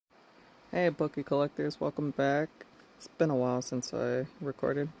Hey, Bookie Collectors, welcome back. It's been a while since I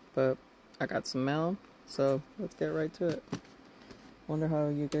recorded, but I got some mail, so let's get right to it. Wonder how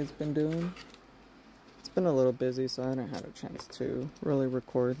you guys been doing? It's been a little busy, so I haven't had a chance to really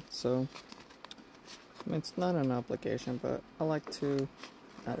record, so I mean, it's not an obligation, but I like to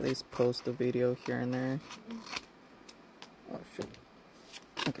at least post a video here and there. Oh, shit.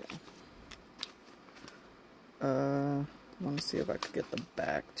 Okay. I want to see if I could get the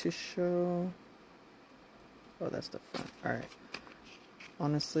back to show. Oh, that's the front. Alright.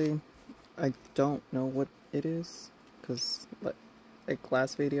 Honestly, I don't know what it is, because like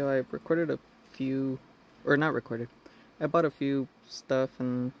last video I recorded a few, or not recorded, I bought a few stuff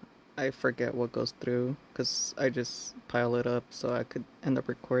and I forget what goes through, because I just pile it up so I could end up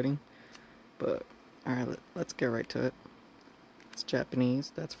recording. But alright, let's get right to it. It's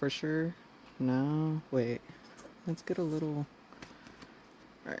Japanese, that's for sure. No, wait, let's get a little,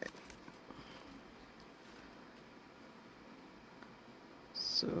 alright.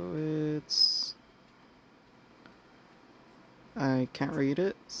 So it's, I can't read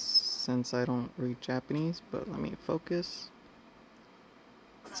it since I don't read Japanese, but let me focus.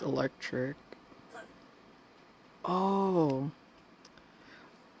 It's electric. Oh,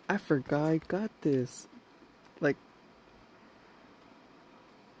 I forgot I got this. Like,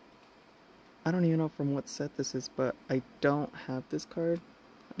 I don't even know from what set this is, but I don't have this card.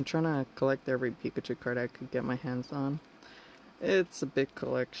 I'm trying to collect every Pikachu card I could get my hands on. It's a big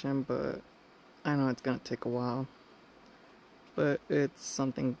collection, but I know it's gonna take a while. But it's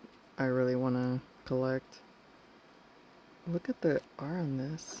something I really want to collect. Look at the R on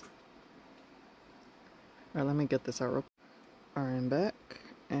this. Alright, let me get this out real quick. Alright, I'm back,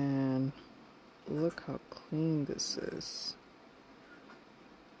 and look how clean this is.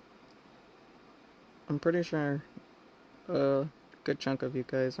 I'm pretty sure a good chunk of you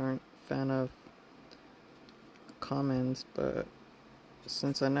guys aren't a fan of commons, but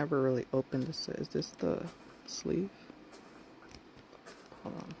since I never really opened this, is this the sleeve?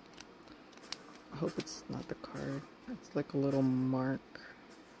 Hold on. I hope it's not the card. It's like a little mark.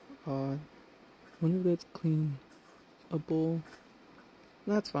 Wonder if that's clean. A bowl.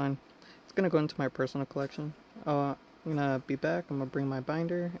 That's fine. It's gonna go into my personal collection. I'm gonna be back. I'm gonna bring my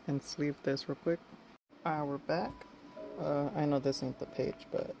binder and sleeve this real quick. Alright, we're back. I know this ain't the page,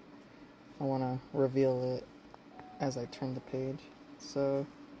 but I wanna reveal it as I turn the page. So,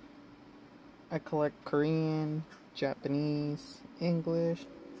 I collect Korean, Japanese, English.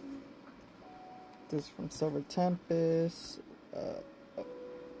 This is from Silver Tempest.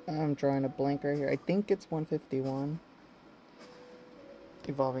 I'm drawing a blank right here. I think it's 151.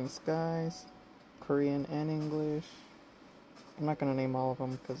 Evolving Skies, Korean and English. I'm not gonna name all of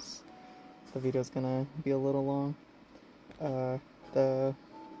them because the video's gonna be a little long. The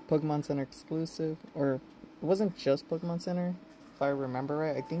Pokemon Center exclusive, or it wasn't just Pokemon Center, if I remember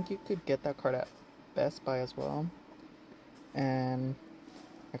right. I think you could get that card at Best Buy as well. And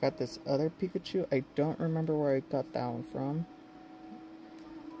I got this other Pikachu. I don't remember where I got that one from.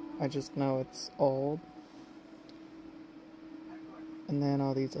 I just know it's old. And then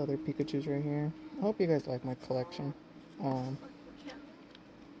all these other Pikachus right here. I hope you guys like my collection. And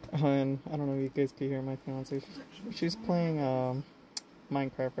I don't know if you guys can hear my fiance. She's playing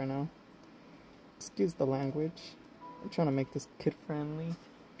Minecraft right now. Excuse the language. I'm trying to make this kid friendly.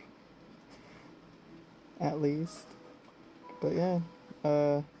 At least. But yeah.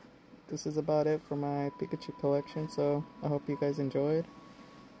 This is about it for my Pikachu collection. So I hope you guys enjoyed.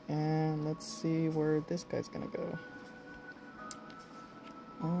 And let's see where this guy's gonna go.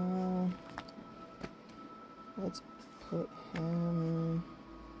 Let's put him.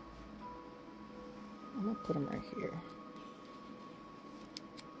 I'm gonna put him right here.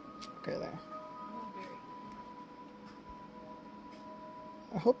 Okay, there.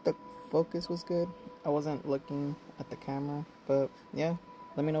 I hope the focus was good. I wasn't looking at the camera, but yeah.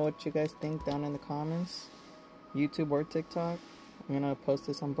 Let me know what you guys think down in the comments. YouTube or TikTok. I'm gonna post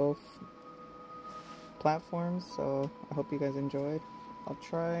this on both platforms, so I hope you guys enjoyed. I'll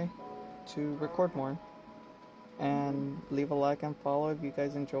try to record more. And leave a like and follow if you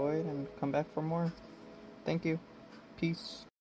guys enjoyed, and come back for more. Thank you. Peace.